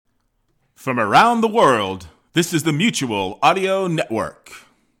From around the world, this is the Mutual Audio Network.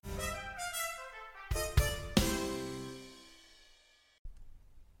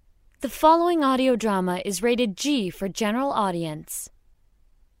 The following audio drama is rated G for general audience.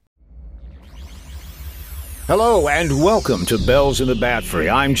 Hello and welcome to Bells in the Bat Free.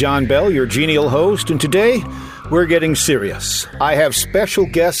 I'm John Bell, your genial host, and today we're getting serious. I have special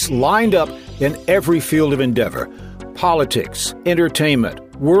guests lined up in every field of endeavor. Politics, entertainment,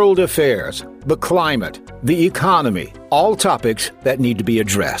 world affairs, the climate, the economy, all topics that need to be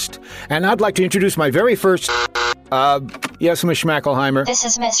addressed. And I'd like to introduce my very first... yes, Miss Schmackelheimer. This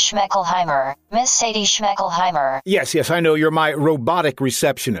is Miss Schmackelheimer. Miss Sadie Schmackelheimer. Yes, I know. You're my robotic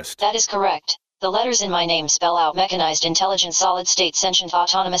receptionist. That is correct. The letters in my name spell out mechanized, intelligent, solid-state, sentient,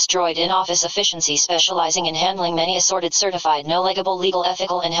 autonomous droid in office efficiency, specializing in handling many assorted, certified, no-legable, legal,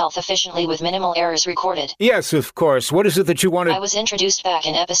 ethical, and health efficiently with minimal errors recorded. Yes, of course. What is it that you wanted? I was introduced back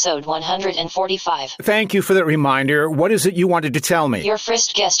in episode 145. Thank you for that reminder. What is it you wanted to tell me? Your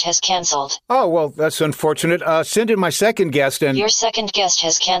first guest has canceled. Oh, well, that's unfortunate. Send in my second guest and... Your second guest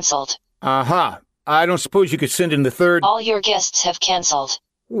has canceled. Uh-huh. I don't suppose you could send in the third... All your guests have canceled.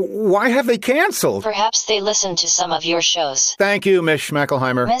 Why have they canceled? Perhaps they listened to some of your shows. Thank you, Miss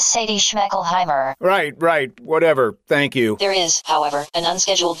Schmackelheimer. Miss Sadie Schmackelheimer. Right. Whatever. Thank you. There is, however, an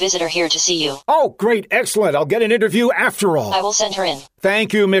unscheduled visitor here to see you. Oh, great. Excellent. I'll get an interview after all. I will send her in.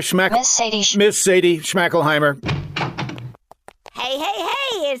 Thank you, Miss Miss Sadie Schmackelheimer.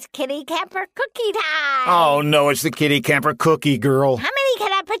 Hey, it's Kitty Camper cookie time. Oh, no, it's the Kitty Camper cookie girl. How many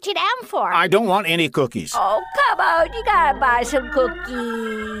can I put you down for? I don't want any cookies. Oh, come on, you gotta buy some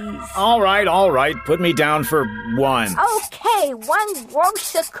cookies. All right. Put me down for one. Okay, one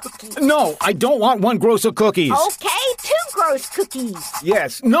gross of cookies. No, I don't want one gross of cookies. Okay, 2 gross cookies.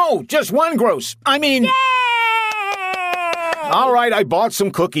 Yes, no, just one gross. I mean... Yay! All right, I bought some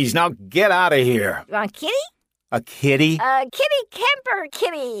cookies. Now get out of here. You want kitty? A kitty? Kitty Camper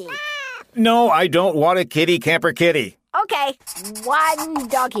kitty. No, I don't want a Kitty Camper kitty. Okay, 1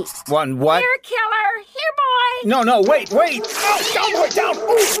 doggy. One what? Here, killer. Here, boy. No, wait. Oh, down.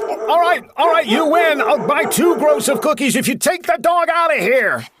 Ooh. All right, you win. I'll buy 2 gross of cookies if you take the dog out of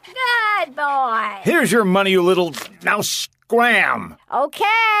here. Good boy. Here's your money, you little... Now scram.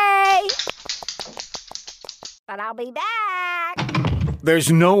 Okay. But I'll be back.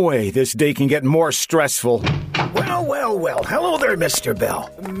 There's no way this day can get more stressful. Well. Hello there, Mr.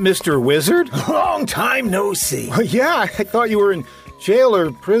 Bell. Mr. Wizard? Long time no see. Yeah, I thought you were in jail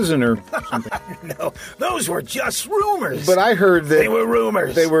or prison or something. No, those were just rumors. But I heard that... They were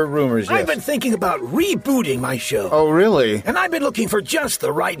rumors. Yes. I've been thinking about rebooting my show. Oh, really? And I've been looking for just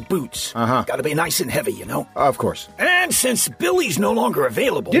the right boots. Uh-huh. Gotta be nice and heavy, you know? Of course. And since Billy's no longer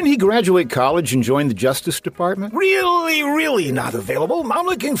available... Didn't he graduate college and join the Justice Department? Really not available. I'm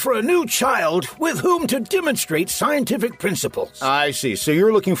looking for a new child with whom to demonstrate scientific principles. I see. So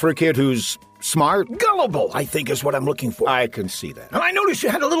you're looking for a kid who's... smart? Gullible, I think, is what I'm looking for. I can see that. And I noticed you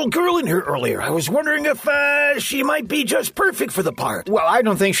had a little girl in here earlier. I was wondering if she might be just perfect for the part. Well, I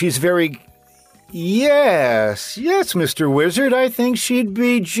don't think she's very... Yes, Mr. Wizard. I think she'd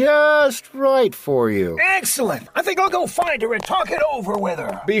be just right for you. Excellent. I think I'll go find her and talk it over with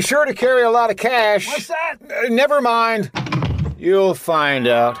her. Be sure to carry a lot of cash. What's that? Never mind. You'll find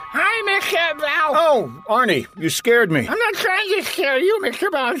out. Hi, Mr. Bell. Oh, Arnie, you scared me. I'm not trying to scare you,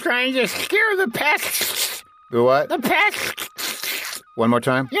 Mr. Bell. I'm trying to scare the pests. The what? The pests. One more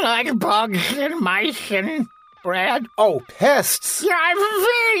time? You know, like bugs and mice and Brad. Oh, pests. Yeah, I'm a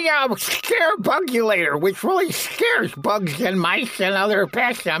very scare bugulator, which really scares bugs and mice and other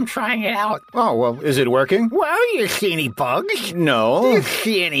pests. I'm trying it out. Oh, well, is it working? Well, you see any bugs? No. Do you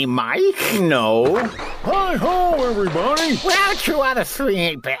see any mice? No. Hi-ho, everybody. Well, 2 out of 3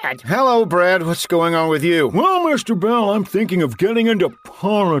 ain't bad. Hello, Brad. What's going on with you? Well, Mr. Bell, I'm thinking of getting into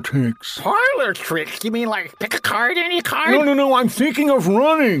politics. Parlor tricks? You mean like pick a card, any card? No, I'm thinking of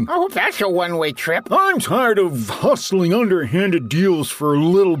running. Oh, that's a one-way trip. I'm tired of hustling underhanded deals for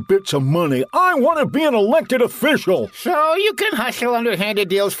little bits of money. I want to be an elected official. So you can hustle underhanded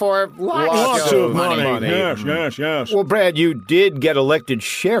deals for Lots of money. Money. Yes. Well, Brad, you did get elected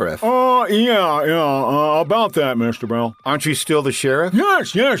sheriff. Yeah. About that, Mr. Bell. Aren't you still the sheriff?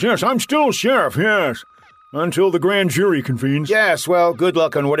 Yes. I'm still sheriff, yes. Until the grand jury convenes. Yes, well, good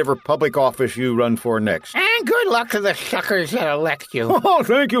luck on whatever public office you run for next. And good luck to the suckers that elect you. Oh,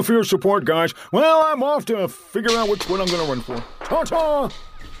 thank you for your support, guys. Well, I'm off to figure out which one I'm going to run for. Ta-ta!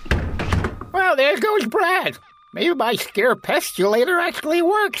 Well, there goes Brad. Maybe my scare pestulator actually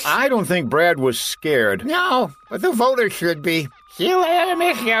works. I don't think Brad was scared. No, but the voters should be. See you later,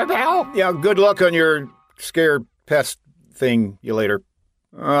 Mr. Bell. Yeah, good luck on your scare pest thing, you later.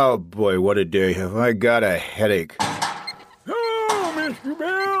 Oh, boy, what a day. Have I got a headache. Oh, Mr.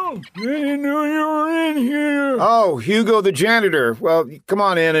 Bell, I didn't know you were in here. Oh, Hugo the janitor. Well, come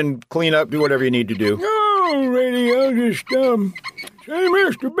on in and clean up, do whatever you need to do. Alrighty, I'll just, say,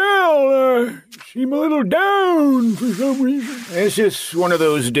 Mr. Bell, seem a little down for some reason. It's just one of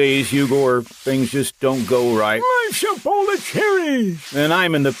those days, Hugo, where things just don't go right. Life's up all the cherries. And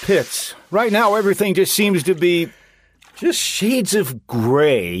I'm in the pits. Right now, everything just seems to be just shades of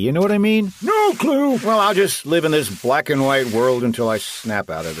gray. You know what I mean? No clue. Well, I'll just live in this black and white world until I snap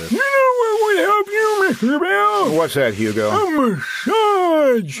out of this. You know what would help you, Mr. Bell? What's that, Hugo? A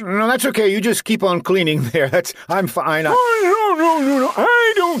massage. No, that's okay. You just keep on cleaning there. I'm fine. Oh, no.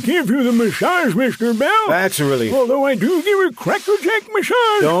 I don't give you the massage, Mr. Bell. That's a relief. Although I do give a crackerjack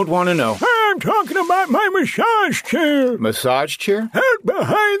massage. Don't want to know. I'm talking about my massage chair. Massage chair? Out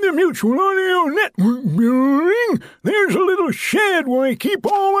behind the Mutual Audio Network building, there's a little shed where I keep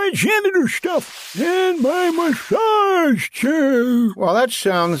all my janitor stuff and my massage chair. Well, that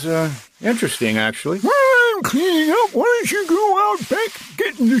sounds interesting, actually. While I'm cleaning up, why don't you go out back,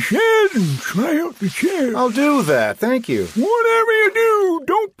 get in the shed, and try out the chair? I'll do that. Thank you. Whatever you do,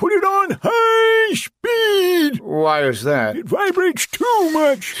 don't put it on high speed. Why is that? It vibrates too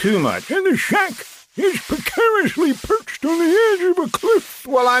much. Too much. And the shack is precariously perched on the edge of a cliff.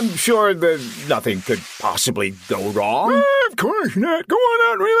 Well, I'm sure that nothing could possibly go wrong. Of course not. Go on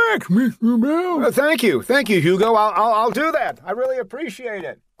out and relax, Mr. Bell. Thank you, Hugo. I'll do that. I really appreciate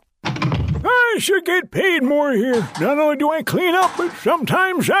it. I should get paid more here. Not only do I clean up, but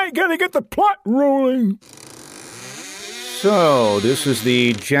sometimes I gotta get the plot rolling. So, this is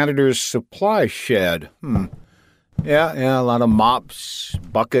the janitor's supply shed. Yeah, a lot of mops,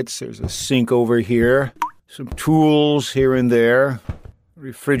 buckets. There's a sink over here. Some tools here and there.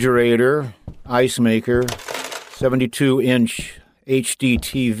 Refrigerator, ice maker, 72-inch HD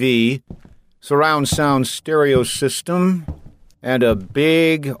TV, surround sound stereo system, and a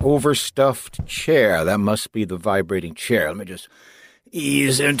big overstuffed chair. That must be the vibrating chair. Let me just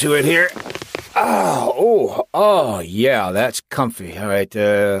ease into it here. Oh, yeah, that's comfy. All right,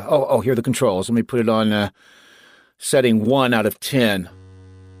 here are the controls. Let me put it on setting 1 out of 10.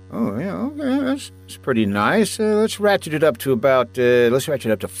 Oh, yeah, okay, that's pretty nice. Let's ratchet it up to about,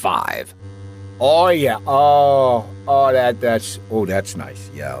 5. Oh, yeah, that's nice.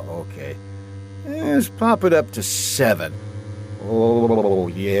 Yeah, okay. Let's pop it up to 7. Oh,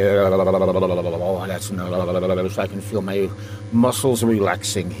 yeah, that's nice. I can feel my muscles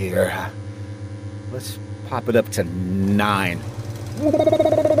relaxing here. Let's pop it up to 9. He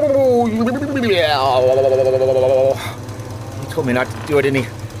told me not to do it any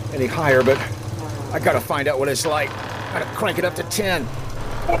higher, but I gotta find out what it's like. Gotta crank it up to 10.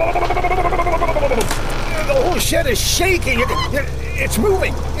 The whole shed is shaking. It's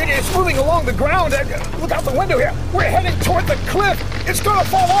moving. It's moving along the ground. Look out the window here. We're heading toward the cliff. It's gonna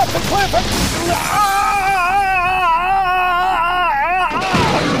fall off the cliff.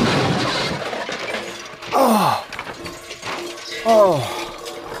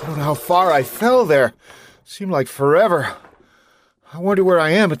 I don't know how far I fell there. Seemed like forever. I wonder where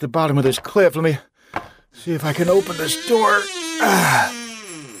I am at the bottom of this cliff. Let me see if I can open this door.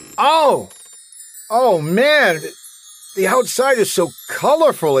 Oh, man. The outside is so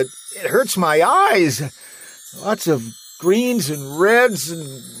colorful. It hurts my eyes. Lots of greens and reds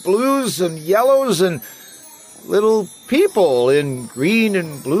and blues and yellows and little people in green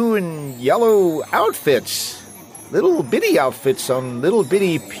and blue and yellow outfits. Little bitty outfits on little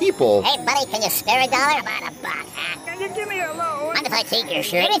bitty people. Hey, buddy, can you spare $1? About $1, huh? Can you give me a loan? Mind if I take your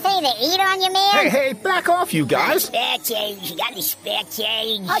shirt? Anything to eat on you, man? Hey, back off, you guys. Spare change. You got any spare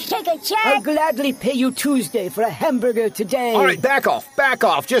change? I'll take a check. I'll gladly pay you Tuesday for a hamburger today. All right, back off.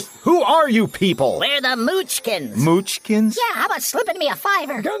 Just who are you people? We're the Moochkins. Moochkins? Yeah, how about slipping me a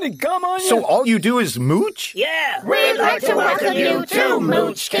 $5? Got any gum on you? So all you do is mooch? Yeah. We'd like to welcome you to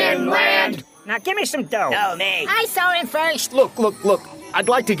Moochkin Land. Now give me some dough. No, me. I saw him first. Look. I'd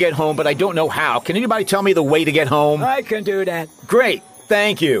like to get home, but I don't know how. Can anybody tell me the way to get home? I can do that. Great.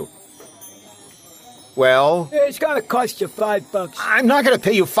 Thank you. Well? It's gonna cost you $5. I'm not gonna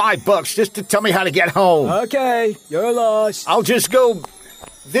pay you $5 just to tell me how to get home. Okay, you're lost. I'll just go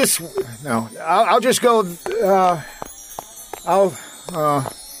this... No, I'll just go...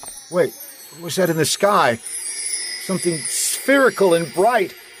 Wait, what's that in the sky? Something spherical and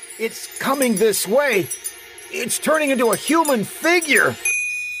bright. It's coming this way. It's turning into a human figure.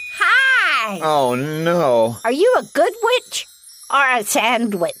 Hi. Oh, no. Are you a good witch or a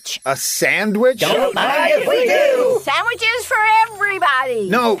sandwich? A sandwich? Don't mind if we do. Sandwiches for everybody.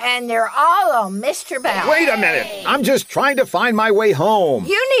 No. And they're all on Mr. Bell. Wait a minute. I'm just trying to find my way home.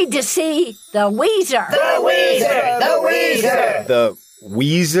 You need to see the Weezer. The Weezer! The Weezer! The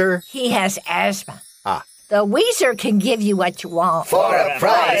Weezer? He has asthma. Ah. The Weezer can give you what you want. For a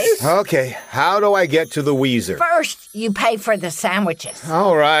price. Okay, how do I get to the Weezer? First, you pay for the sandwiches.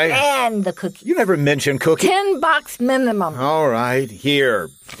 All right. And the cookies. You never mentioned cookies. $10 minimum. All right, here.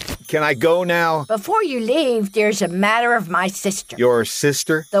 Can I go now? Before you leave, there's a matter of my sister. Your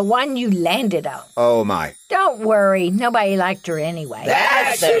sister? The one you landed on. Oh, my. Don't worry, nobody liked her anyway.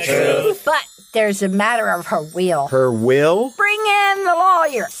 That's the truth. But there's a matter of her will. Her will? Bring in the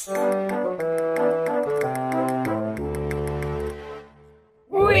lawyers.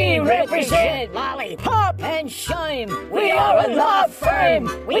 We represent Lollipop and Shime. We are a law firm.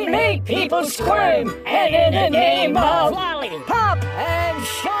 We make people squirm. And in the name of Lollipop and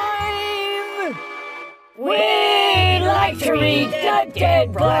Shime, we like to read the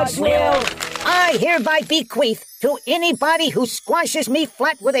dead blood's will. I hereby bequeath to anybody who squashes me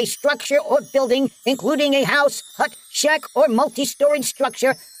flat with a structure or building, including a house, hut, shack, or multi-story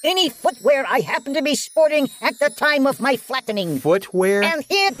structure, any footwear I happen to be sporting at the time of my flattening. Footwear? And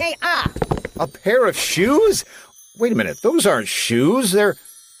here they are. A pair of shoes? Wait a minute, those aren't shoes. They're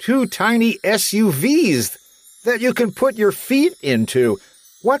two tiny SUVs that you can put your feet into.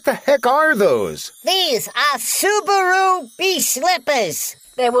 What the heck are those? These are Subaru B-Slippers.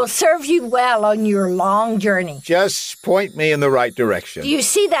 They will serve you well on your long journey. Just point me in the right direction. Do you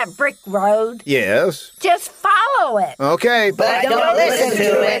see that brick road? Yes. Just follow it. Okay. But don't listen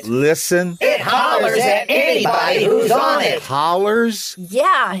to it. Listen? It hollers at anybody who's on it. Hollers?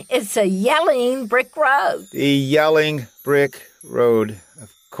 Yeah, it's a yelling brick road. The yelling brick road.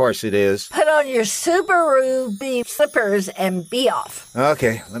 Of course it is. Put on your Subaru B-Slippers and be off.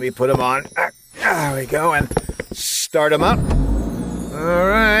 Okay, let me put them on. There we go, and start them up. All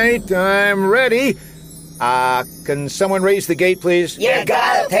right, I'm ready. Can someone raise the gate, please? You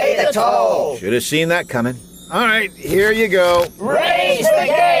gotta pay the toll. Should have seen that coming. All right, here you go. Raise the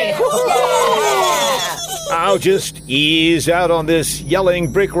gate. I'll just ease out on this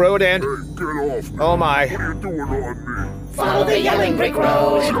yelling brick road and... Hey, get off me. Oh, my. What are you doing on me? Follow the yelling brick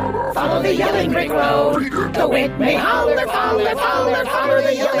road. Follow the yelling brick road. The wit may holler, follow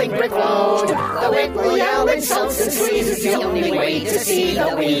the yelling brick road. The wit will yell, insults and squeezes. The only way to see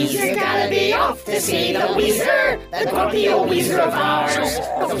the Weezer. Gotta be off to see the Weezer. The grumpy old Weezer of ours.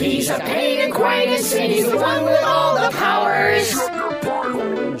 Oh, he's a pain and quiet and sin. He's the one with all the powers.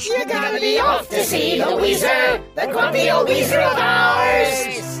 You gotta be off to see the Weezer. The grumpy old Weezer of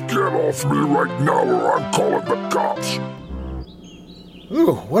ours. Get off me right now or I'm calling the cops.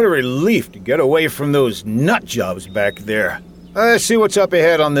 Ooh, what a relief to get away from those nut jobs back there. Let's see what's up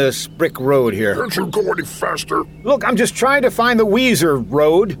ahead on this brick road here. Can't you go any faster? Look, I'm just trying to find the Weezer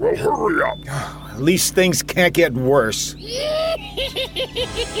road. Well, hurry up. At least things can't get worse.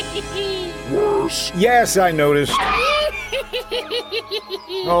 Worse. Yes, I noticed.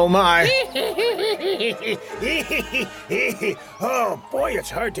 Oh, my. Oh, boy, it's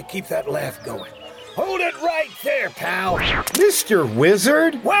hard to keep that laugh going. Hold it right there, pal. Mr.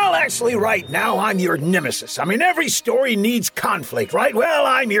 Wizard? Well, actually, right now, I'm your nemesis. I mean, every story needs conflict, right? Well,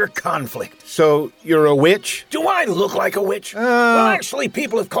 I'm your conflict. So, you're a witch? Do I look like a witch? Well, actually,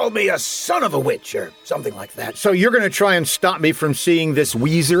 people have called me a son of a witch or something like that. So you're going to try and stop me from seeing this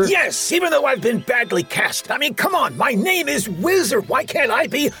Weezer? Yes, even though I've been badly cast. I mean, come on, my name is Wizard. Why can't I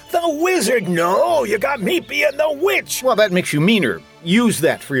be the wizard? No, you got me being the witch. Well, that makes you meaner. Use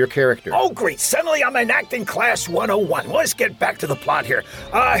that for your character. Oh, great. Suddenly I'm in acting class 101. Let's get back to the plot here.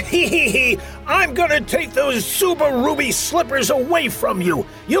 I'm gonna take those Subaru B-Slippers away from you.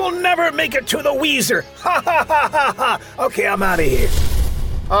 You'll never make it to the Weezer. Ha ha ha ha ha. Okay, I'm out of here.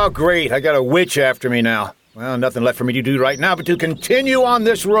 Oh, great. I got a witch after me now. Well, nothing left for me to do right now but to continue on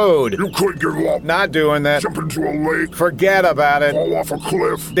this road. You could give up. Not doing that. Jump into a lake. Forget about it. Fall off a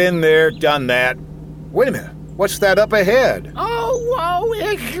cliff. Been there, done that. Wait a minute. What's that up ahead? Oh,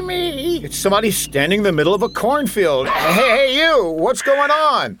 it's me. It's somebody standing in the middle of a cornfield. Hey, you! What's going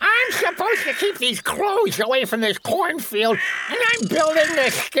on? I'm supposed to keep these crows away from this cornfield, and I'm building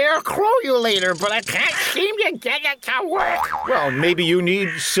this scarecrow-ulator, but I can't seem to get it to work. Well, maybe you need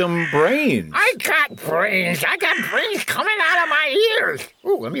some brains. I got brains. I got brains coming out of my ears.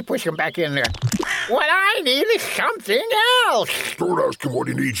 Ooh, let me push them back in there. What I need is something else. Don't ask him what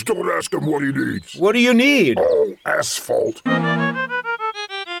he needs. Don't ask him what he needs. What do you need? Oh, asphalt.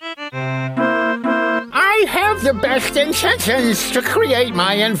 I have the best intentions to create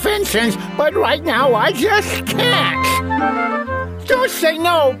my inventions, but right now I just can't. Don't say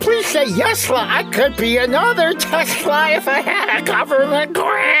no. Please say yesla. I could be another Tesla if I had a government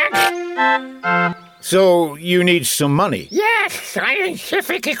grant. So you need some money. Yes,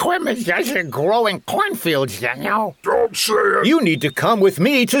 scientific equipment doesn't grow in cornfields, you know. Don't say it. You need to come with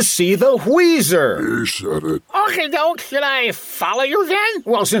me to see the Wheezer. He said it. Okay, doke. Should I follow you then?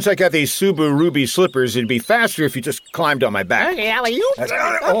 Well, since I got these Subaru Ruby slippers, it'd be faster if you just climbed on my back. Okay, Allie, you. Okay,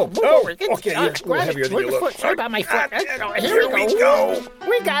 Grab heavier it. than you look. Sorry about my foot. Here we go.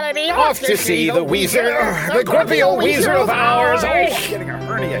 We gotta be Off to see the Wheezer, the grumpy old Wheezer of ours. I'm getting a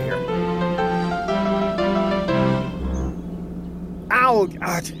hernia here. Ow!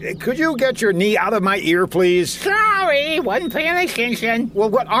 Could you get your knee out of my ear, please? Sorry, wasn't paying attention. Well,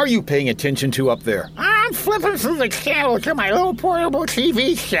 what are you paying attention to up there? I'm flipping through the channels to my little portable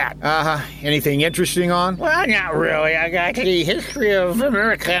TV set. Anything interesting on? Well, not really. I got the history of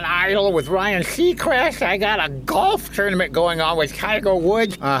American Idol with Ryan Seacrest. I got a golf tournament going on with Tiger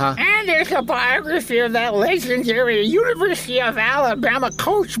Woods. And there's a biography of that legendary University of Alabama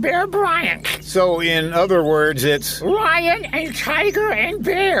coach, Bear Bryant. So, in other words, it's... Ryan and Tiger and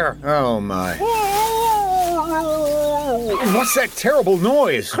Bear. Oh, my. What's that terrible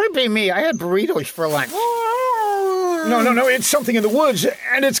noise? Could be me. I had burritos for lunch. No, it's something in the woods,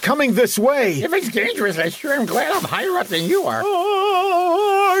 and it's coming this way. If it's dangerous, I sure am glad I'm higher up than you are.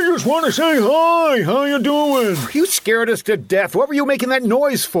 I just want to say hi. How you doing? You scared us to death. What were you making that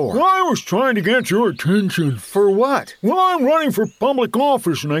noise for? I was trying to get your attention. For what? Well, I'm running for public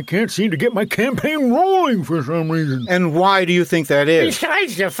office, and I can't seem to get my campaign rolling for some reason. And why do you think that is?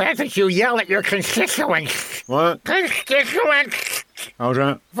 Besides the fact that you yell at your constituents. What? Constituents. How's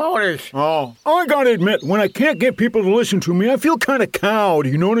that? Voters. Oh, I gotta admit, when I can't get people to listen to me, I feel kind of cowed,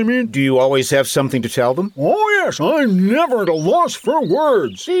 you know what I mean? Do you always have something to tell them? Oh, yes, I'm never at a loss for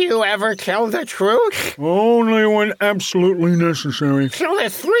words. Do you ever tell the truth? Only when absolutely necessary. So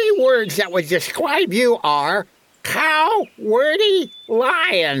the 3 words that would describe you are cow, wordy,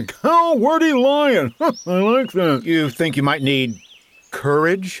 lion. Cow, wordy, lion. I like that. You think you might need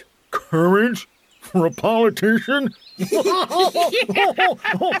courage? Courage? For a politician? Oh,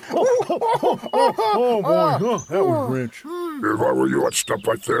 boy, that was rich. If I were you, I'd stop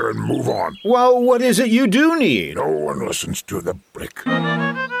right there and move on. Well, what is it you do need? No one listens to the brick.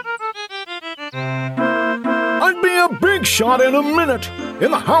 I'd be a big shot in a minute.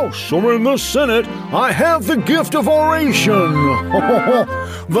 In the House or in the Senate, I have the gift of oration.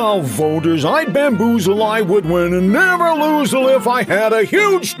 The voters I'd bamboozle, I would win and never lose if I had a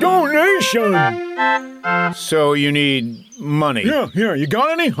huge donation. So you need money? Yeah, you got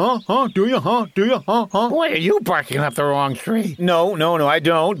any? Huh? Do you? Boy, are you barking up the wrong tree. No, I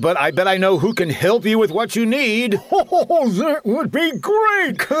don't, but I bet I know who can help you with what you need. Oh, that would be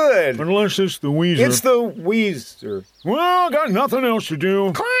great. Good. Unless it's the Weezer. It's the Weezer. Well, got nothing else to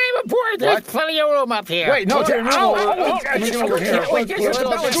do. Climb aboard. There's plenty of room up here. Wait, no. Wait, just over here. Wait, just a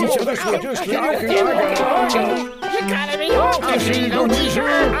minute. You gotta be off to see the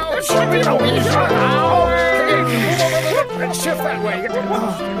Weezer. Shift that way.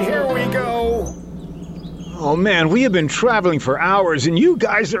 Here we go. Oh, man, we have been traveling for hours, and you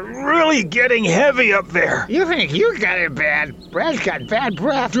guys are really getting heavy up there. You think you got it bad? Brad's got bad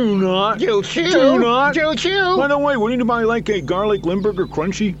breath. Do not. Do chew. Do not. Do chew. By the way, we need to buy like a garlic Limburger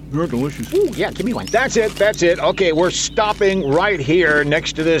crunchy. They're delicious. Ooh, yeah, give me one. That's it. Okay, we're stopping right here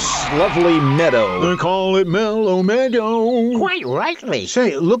next to this lovely meadow. They call it Mellow Meadow. Quite rightly.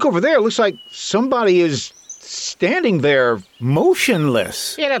 Say, look over there. It looks like somebody is standing there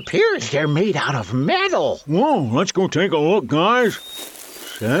motionless. It appears they're made out of metal. Whoa, let's go take a look, guys.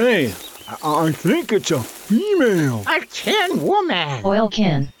 Say, I think it's a female. A tin woman. Oil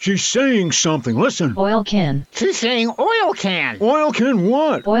can. She's saying something. Listen. Oil can. She's saying oil can. Oil can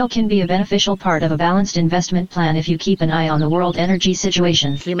what? Oil can be a beneficial part of a balanced investment plan if you keep an eye on the world energy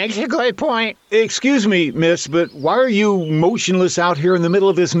situation. She makes a good point. Excuse me, miss, but why are you motionless out here in the middle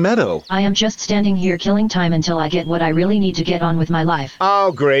of this meadow? I am just standing here killing time until I get what I really need to get on with my life.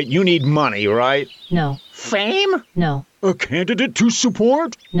 Oh, great. You need money, right? No. Fame? No. A candidate to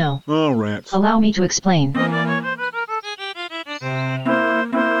support? No. Oh, rats. Allow me to explain.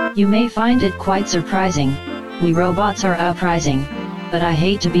 You may find it quite surprising. We robots are uprising. But I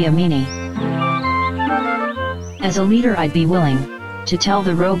hate to be a meanie. As a leader, I'd be willing to tell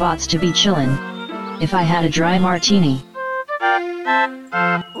the robots to be chillin' if I had a dry martini.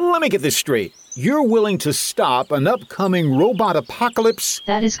 Let me get this straight. You're willing to stop an upcoming robot apocalypse?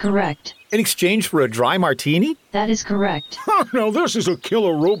 That is correct. In exchange for a dry martini? That is correct. Now this is a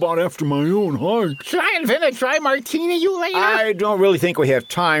killer robot after my own heart. Should I invent a dry martini, you later? I don't really think we have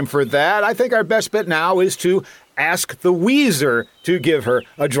time for that. I think our best bet now is to ask the Weezer to give her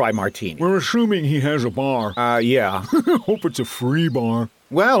a dry martini. We're assuming he has a bar. Yeah. Hope it's a free bar.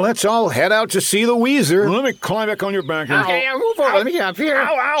 Well, let's all head out to see the Weezer. Let me climb back on your back. Okay, move over. Let me get up here.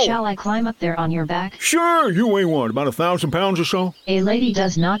 Ow. Shall I climb up there on your back? Sure, you weigh what, about 1,000 pounds or so? A lady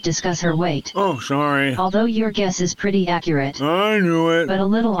does not discuss her weight. Oh, sorry. Although your guess is pretty accurate. I knew it. But a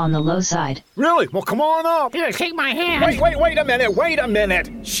little on the low side. Really? Well, come on up. Here, take my hand. Wait a minute.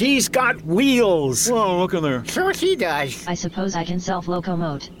 She's got wheels. Whoa, look in there. Sure she does. I suppose I can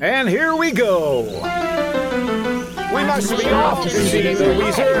self-locomote. And here we go. We must be off to see the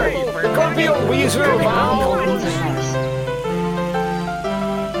Weezer. Go be a Weezer, Val.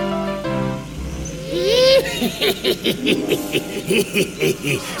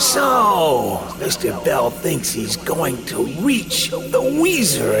 So, Mr. Bell thinks he's going to reach the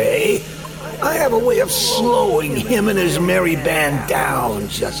Weezer, eh? I have a way of slowing him and his merry band down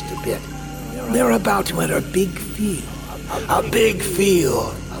just a bit. They're about to enter a big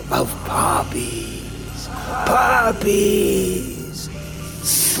field of poppies. Poppies.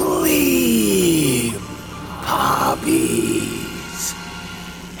 Sleep. Poppies.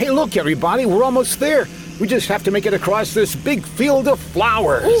 Hey, look, everybody, we're almost there. We just have to make it across this big field of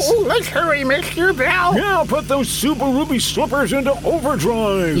flowers. Ooh, let's hurry, Mr. Bell. Yeah, put those Super Ruby slippers into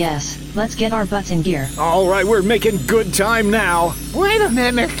overdrive. Yes, let's get our butts in gear. All right, we're making good time now. Wait a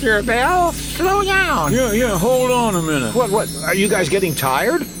minute, Mr. Bell. Slow down. Yeah, hold on a minute. What? Are you guys getting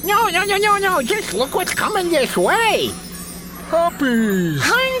tired? No. Just look what's coming this way. Puppies.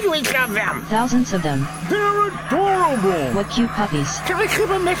 Hundreds of them. Thousands of them. They're adorable. What cute puppies. Can we keep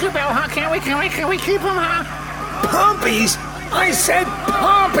them, Mr. Bell, huh? Can we keep them, huh? Puppies? I said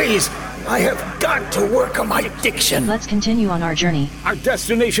puppies! I have got to work on my diction. Let's continue on our journey. Our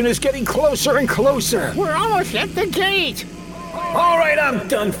destination is getting closer and closer. We're almost at the gate. All right, I'm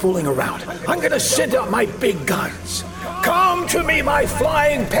done fooling around. I'm gonna send out my big guns. Come to me, my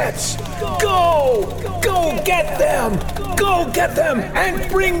flying pets. Go get them. Go get them and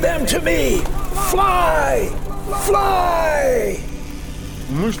bring them to me. Fly.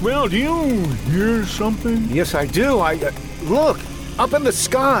 Mr. Bell, do you hear something? Yes, I do. Look, up in the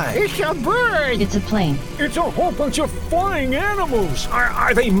sky. It's a bird. It's a plane. It's a whole bunch of flying animals.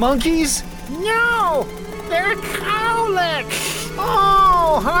 Are they monkeys? No, they're cowlicks.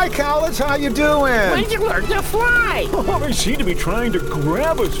 Oh, hi, Cowlitz. How you doing? When did you learn to fly? Oh, they seem to be trying to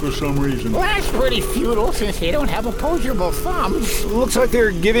grab us for some reason. Well, that's pretty futile since they don't have opposable thumbs. Looks like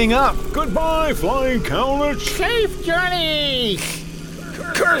they're giving up. Goodbye, flying cowlets. Safe journeys.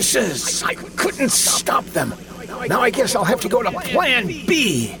 Curses! I couldn't stop them. Now I guess I'll have to go to Plan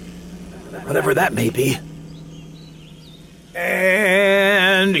B. Whatever that may be.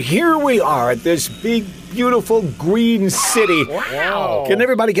 And here we are at this big, beautiful green city. Wow. Can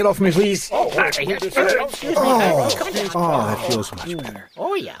everybody get off me, please? Oh, that feels much better.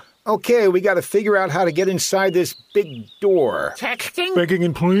 Oh, yeah. Okay, we got to figure out how to get inside this big door. Texting? Begging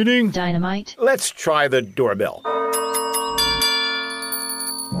and pleading? Dynamite? Let's try the doorbell.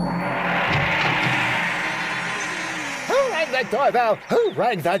 Who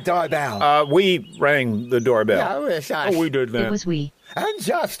rang the doorbell? We rang the doorbell. Yeah, it was us. We did that. It was we. And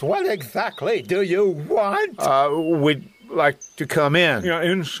just what exactly do you want? We'd like to come in. Yeah,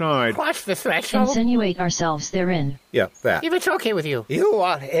 inside. Cross the threshold. Insinuate ourselves therein. Yeah, that. If it's okay with you. You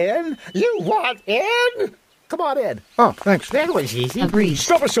want in? Come on in. Oh, thanks. That was easy. A breeze.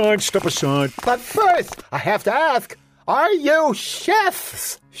 Step aside. But first, I have to ask, are you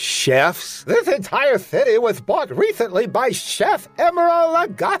chefs? Chefs? This entire city was bought recently by Chef Emerald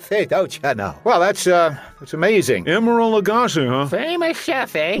Lagasse, don't you know? Well, that's amazing. Emerald Lagasse, huh? Famous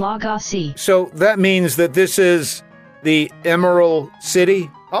chef, eh? Lagasse. So that means that this is the Emerald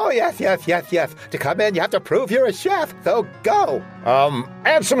City? Oh, yes. To come in, you have to prove you're a chef, so go.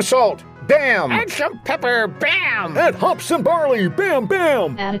 Add some salt. Bam! Add some pepper, bam! Add hops and barley, bam,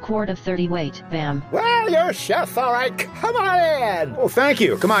 bam! Add a quart of 30 weight, bam. Well, you're chef, all right. Come on in. Well, thank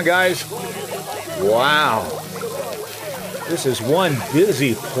you. Come on, guys. Wow. This is one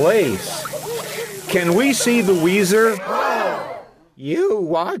busy place. Can we see the Weezer? You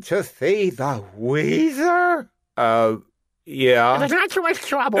want to see the Weezer? Yeah. If it's not too much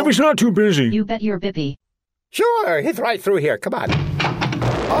trouble. If he's not too busy. You bet your bippy. Sure, he's right through here. Come on.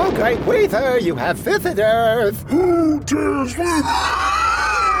 Oh, great Weezer, you have visitors. Who dares leave?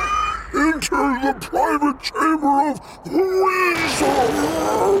 Enter the private chamber of Weezer.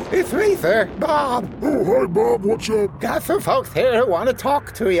 It's Weezer, Bob. Oh, hi, Bob. What's up? Got some folks here who want to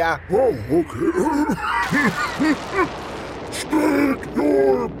talk to you. Oh, okay. State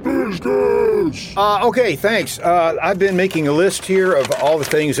your business. Okay, thanks. I've been making a list here of all the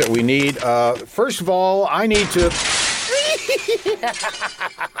things that we need. First of all, I need to...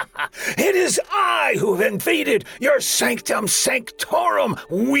 It is I who have invaded your sanctum sanctorum,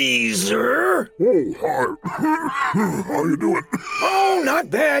 Weezer. Oh, hi. How you doing? Oh, not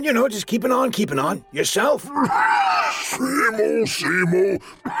bad. Just keeping on. Yourself? Same old.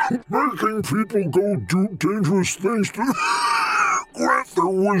 Making people go do dangerous things to grant their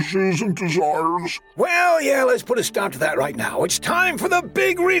wishes and desires. Well, yeah, let's put a stop to that right now. It's time for the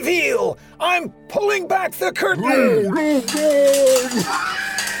big reveal. I'm pulling back the curtain. No.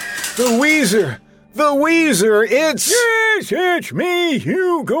 The Weezer, it's... Yes, it's me,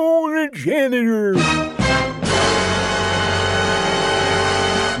 Hugo the janitor.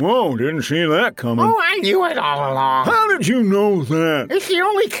 Whoa, didn't see that coming. Oh, I knew it all along. How did you know that? It's the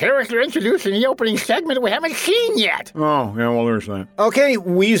only character introduced in the opening segment we haven't seen yet. Oh, yeah, well, there's that. Okay,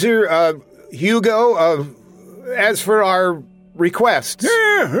 Weezer, Hugo, as for our requests...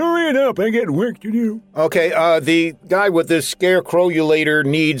 Yeah, hurry it up, I get work to do. Okay, the guy with the scarecrow-ulator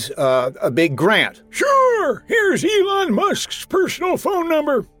needs a big grant. Sure, here's Elon Musk's personal phone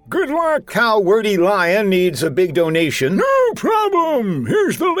number. Good luck. Cal Wordy Lion needs a big donation. No problem.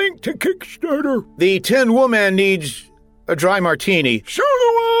 Here's the link to Kickstarter. The Tin Woman needs a dry martini. So do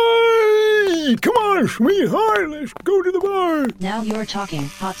I. Come on, sweetheart, let's go to the bar. Now you're talking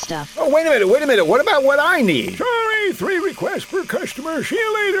hot stuff. Oh, wait a minute. What about what I need? Sorry, 3 requests per customer. See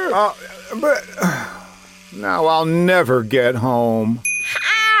you later. But now I'll never get home.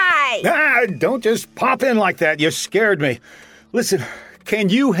 Hi! Don't just pop in like that. You scared me. Listen, can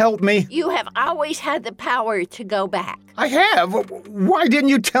you help me? You have always had the power to go back. I have. Why didn't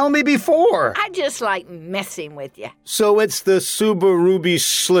you tell me before? I just like messing with you. So it's the Subarubi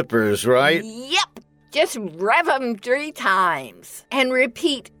slippers, right? Yep. Just rev them 3 times and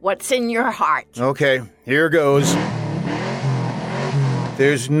repeat what's in your heart. Okay, here goes.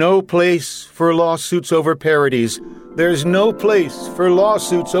 There's no place for lawsuits over parodies. There's no place for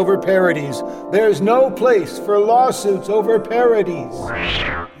lawsuits over parodies. There's no place for lawsuits over parodies.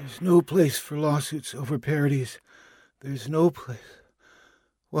 There's no place for lawsuits over parodies. There's no place.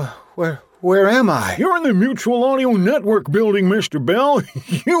 Where am I? You're in the Mutual Audio Network building, Mr. Bell.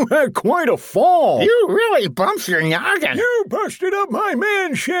 You had quite a fall. You really bumped your noggin. You busted up my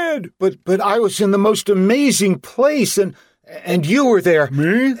man shed. But I was in the most amazing place, and you were there.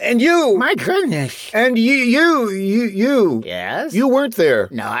 Me? And you. My goodness. And you. Yes? You weren't there.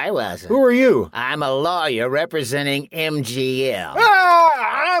 No, I wasn't. Who are you? I'm a lawyer representing MGL.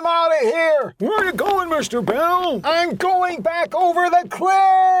 I'm out of here. Where are you going, Mr. Bell? I'm going back over the cliff.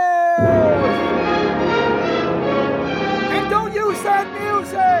 And don't use that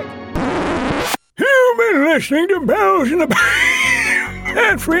music. You've been listening to Bells in the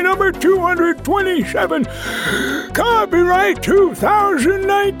Bat-Free number 227. Copyright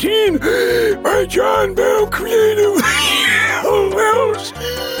 2019 by John Bell Creative LLC.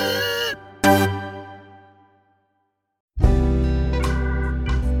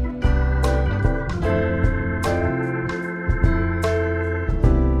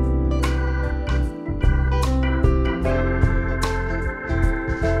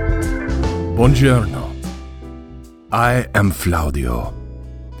 Buongiorno. I am Flaudio,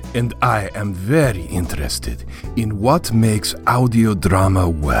 and I am very interested in what makes audio drama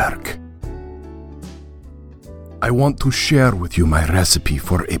work. I want to share with you my recipe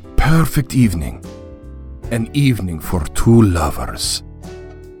for a perfect evening. An evening for 2 lovers.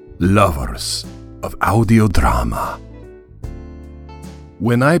 Lovers of audio drama.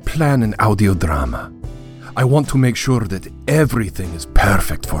 When I plan an audio drama, I want to make sure that everything is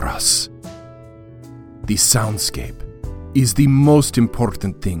perfect for us. The soundscape is the most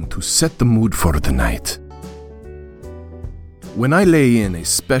important thing to set the mood for the night. When I lay in a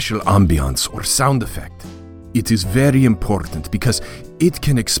special ambiance or sound effect, it is very important because it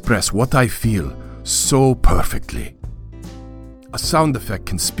can express what I feel so perfectly. A sound effect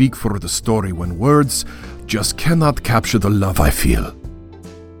can speak for the story when words just cannot capture the love I feel.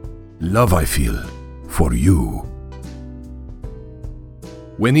 Love I feel for you.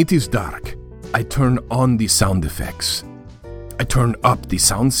 When it is dark, I turn on the sound effects. I turn up the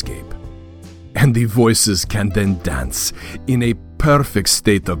soundscape. And the voices can then dance in a perfect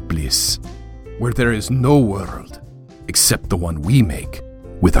state of bliss, where there is no world except the one we make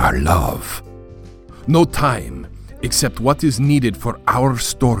with our love. No time except what is needed for our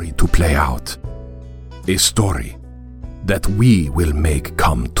story to play out. A story that we will make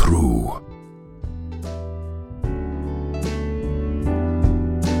come true.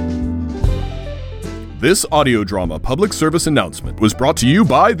 This audio drama public service announcement was brought to you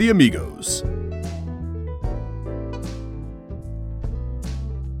by the Amigos.